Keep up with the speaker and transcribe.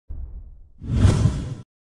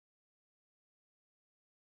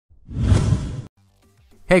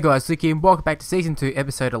Hey guys, Luke here and welcome back to Season 2,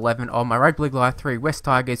 Episode 11 of my Rugby League Live 3 West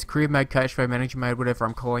Tigers Career Mode, Coach Mode, Manager Mode, whatever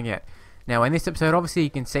I'm calling it. Now in this episode, obviously you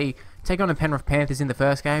can see, take on the Penrith Panthers in the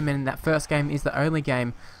first game, and that first game is the only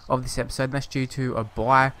game of this episode, and that's due to a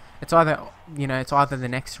bye. It's either, it's either the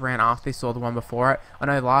next round after this or the one before it. I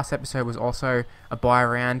know the last episode was also a bye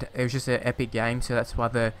round. It was just an epic game, so that's why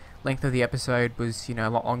the length of the episode was, a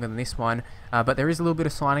lot longer than this one. But there is a little bit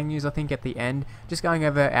of signing news, I think, at the end. Just going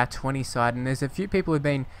over our 20 side, and there's a few people who've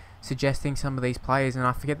been suggesting some of these players, and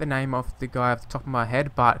I forget the name of the guy off the top of my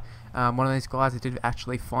head, but one of these guys, I did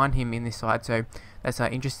actually find him in this side, so that's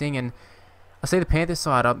interesting. And I see the Panthers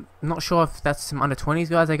side, I'm not sure if that's some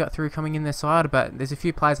under-20s guys they got through coming in their side, but there's a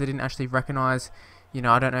few players I didn't actually recognise.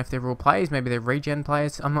 I don't know if they're real players, maybe they're regen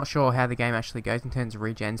players. I'm not sure how the game actually goes in terms of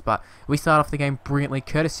regens, but we start off the game brilliantly.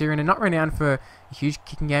 Curtis Syrian, and not renowned for a huge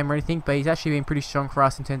kicking game or anything, but he's actually been pretty strong for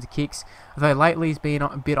us in terms of kicks, although lately he's been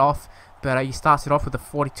a bit off. But he started off with a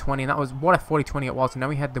 40-20, and that was what a 40-20 it was. I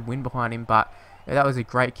know he had the wind behind him, but that was a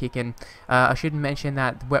great kick. And I should mention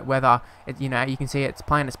that the wet weather, you can see it's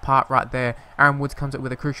playing its part right there. Aaron Woods comes up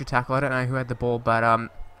with a crucial tackle. I don't know who had the ball, but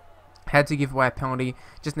had to give away a penalty,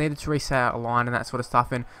 just needed to reset a line and that sort of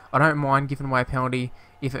stuff. And I don't mind giving away a penalty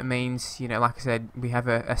if it means, like I said, we have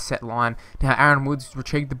a set line. Now Aaron Woods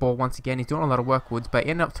retrieved the ball once again. He's doing a lot of work, Woods, but he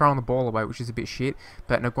ended up throwing the ball away, which is a bit shit.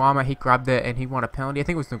 But Nguama, he grabbed it and he won a penalty. I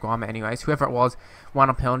think it was Nguama anyways. Whoever it was won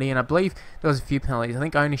a penalty, and I believe there was a few penalties. I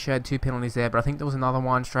think I only showed 2 penalties there, but I think there was another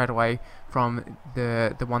one straight away from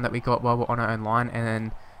the one that we got while we're on our own line, and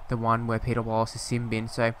then the one where Peter Wallace is sim bin.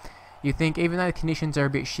 So you think, even though the conditions are a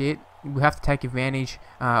bit shit, we have to take advantage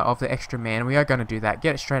of the extra man. We are going to do that.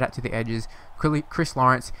 Get it straight out to the edges. Chris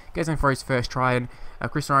Lawrence goes in for his first try, and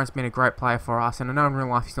Chris Lawrence has been a great player for us. And I know in real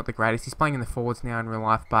life he's not the greatest. He's playing in the forwards now in real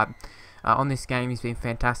life, but on this game he's been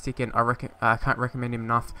fantastic, and I can't recommend him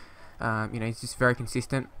enough. He's just very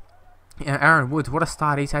consistent. Aaron Woods, what a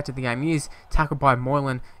start he's had to the game. He is tackled by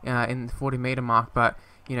Moylan in the 40-metre mark, but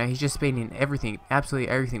he's just been in everything, absolutely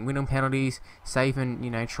everything. Winning penalties,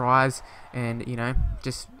 saving, tries, and,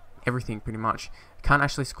 just everything pretty much. Can't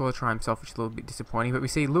actually score a try himself, which is a little bit disappointing. But we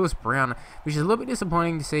see Lewis Brown, which is a little bit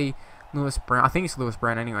disappointing to see Lewis Brown. I think it's Lewis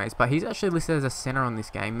Brown anyways, but he's actually listed as a centre on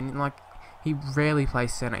this game, and he rarely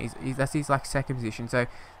plays centre. That's his second position. So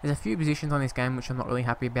there's a few positions on this game which I'm not really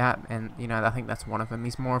happy about, and I think that's one of them.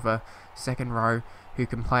 He's more of a second row who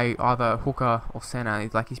can play either hooker or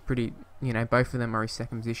centre. He's pretty, both of them are his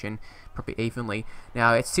second position, probably evenly.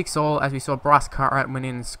 Now it's 6-all, as we saw. Bryce Cartwright went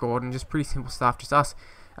in and scored, and just pretty simple stuff. Just us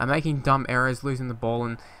making dumb errors, losing the ball,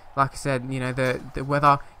 and like I said, the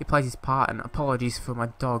weather, it plays his part. And apologies for my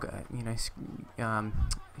dog,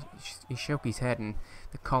 he shook his head and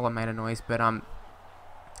the collar made a noise, but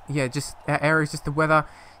yeah, just our errors, just the weather,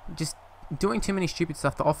 just doing too many stupid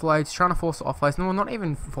stuff. The offloads, trying to force the offloads. No, not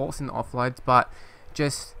even forcing the offloads, but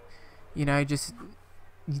just you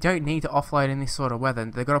don't need to offload in this sort of weather.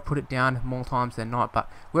 They've got to put it down more times than not. But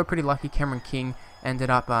we're pretty lucky. Cameron King ended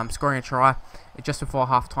up scoring a try just before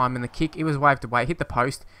half time, and the kick, it was waved away, hit the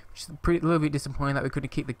post, which is a little bit disappointing that we couldn't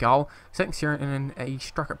kick the goal. And he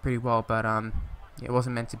struck it pretty well, but it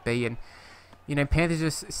wasn't meant to be. And Panthers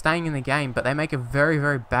just staying in the game, but they make a very,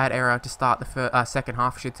 very bad error to start the second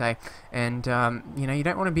half, I should say. And you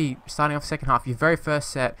don't want to be starting off second half. Your very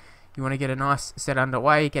first set, you want to get a nice set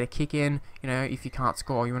underway, get a kick in. If you can't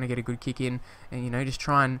score, you want to get a good kick in, and just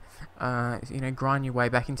try and grind your way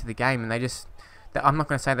back into the game. And I'm not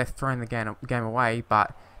going to say they've thrown the game away,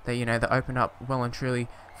 but they opened up well and truly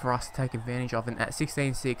for us to take advantage of. And at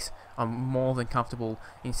 16-6, I'm more than comfortable.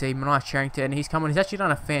 You can see Manias Charrington, he's actually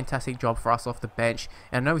done a fantastic job for us off the bench.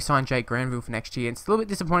 And I know we signed Jake Granville for next year. It's a little bit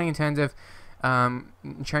disappointing in terms of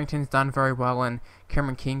Charrington's done very well, and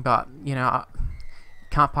Cameron King, but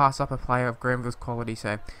can't pass up a player of Granville's quality,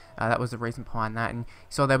 so that was the reason behind that. And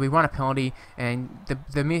so that we won a penalty, and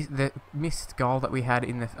the missed goal that we had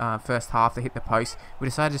in the first half that hit the post, we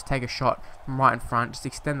decided to just take a shot from right in front, just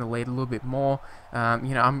extend the lead a little bit more.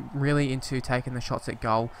 I'm really into taking the shots at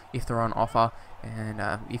goal if they're on offer,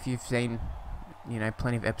 and if you've seen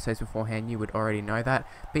plenty of episodes beforehand, you would already know that.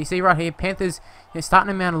 But you see right here, Panthers starting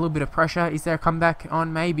to mount a little bit of pressure. Is there a comeback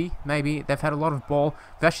on? Maybe. They've had a lot of ball.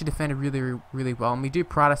 We've actually defended really, really well, and we do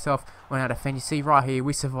pride ourselves on our defense. You see right here,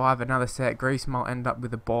 we survive another set. Griezmann end up with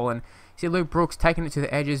the ball, and you see Luke Brooks taking it to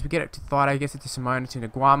the edges. We get it to Thido, gets it to Simona, to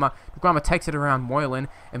Nguama. Nguama takes it around Moylan,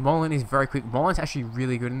 and Moylan is very quick. Moylan's actually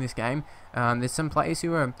really good in this game. There's some players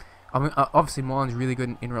who are, obviously Moylan's really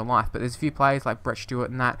good in real life, but there's a few players like Brett Stewart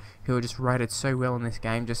and that who are just rated so well in this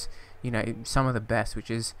game, just some of the best, which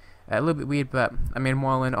is a little bit weird. But I mean,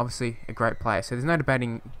 Moylan obviously a great player, so there's no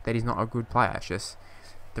debating that he's not a good player. It's just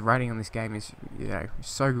the rating on this game is,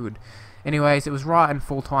 so good. Anyways, it was right in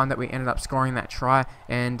full time that we ended up scoring that try,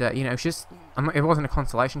 and it's just, it wasn't a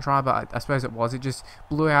consolation try, but I suppose it was. It just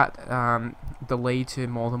blew out the lead to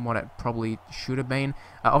more than what it probably should have been.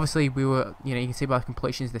 Obviously, we were, you can see by the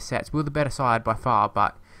completions of the sets, we were the better side by far,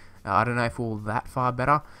 but I don't know if we were that far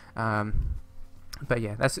better. But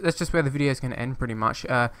yeah, that's just where the video is going to end pretty much.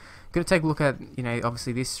 Going to take a look at,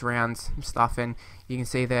 obviously this round's stuff, and you can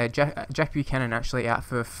see there Jack Buchanan actually out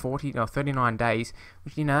for 39 days,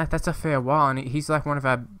 which, that's a fair while, and he's like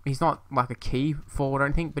he's not like a key forward, I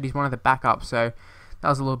don't think, but he's one of the backups, so that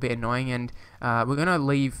was a little bit annoying. And we're going to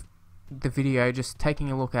leave the video just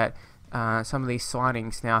taking a look at some of these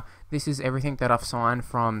signings. Now, this is everything that I've signed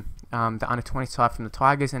from the under-20 side from the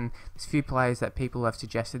Tigers, and there's a few players that people have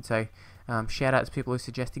suggested, so shout out to people who are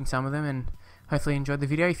suggesting some of them, and hopefully you enjoyed the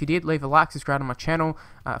video. If you did, leave a like, subscribe to my channel,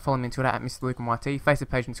 follow me on Twitter at Mr. Luke and YT, Facebook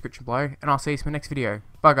page in the description below, and I'll see you in my next video.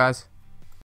 Bye guys.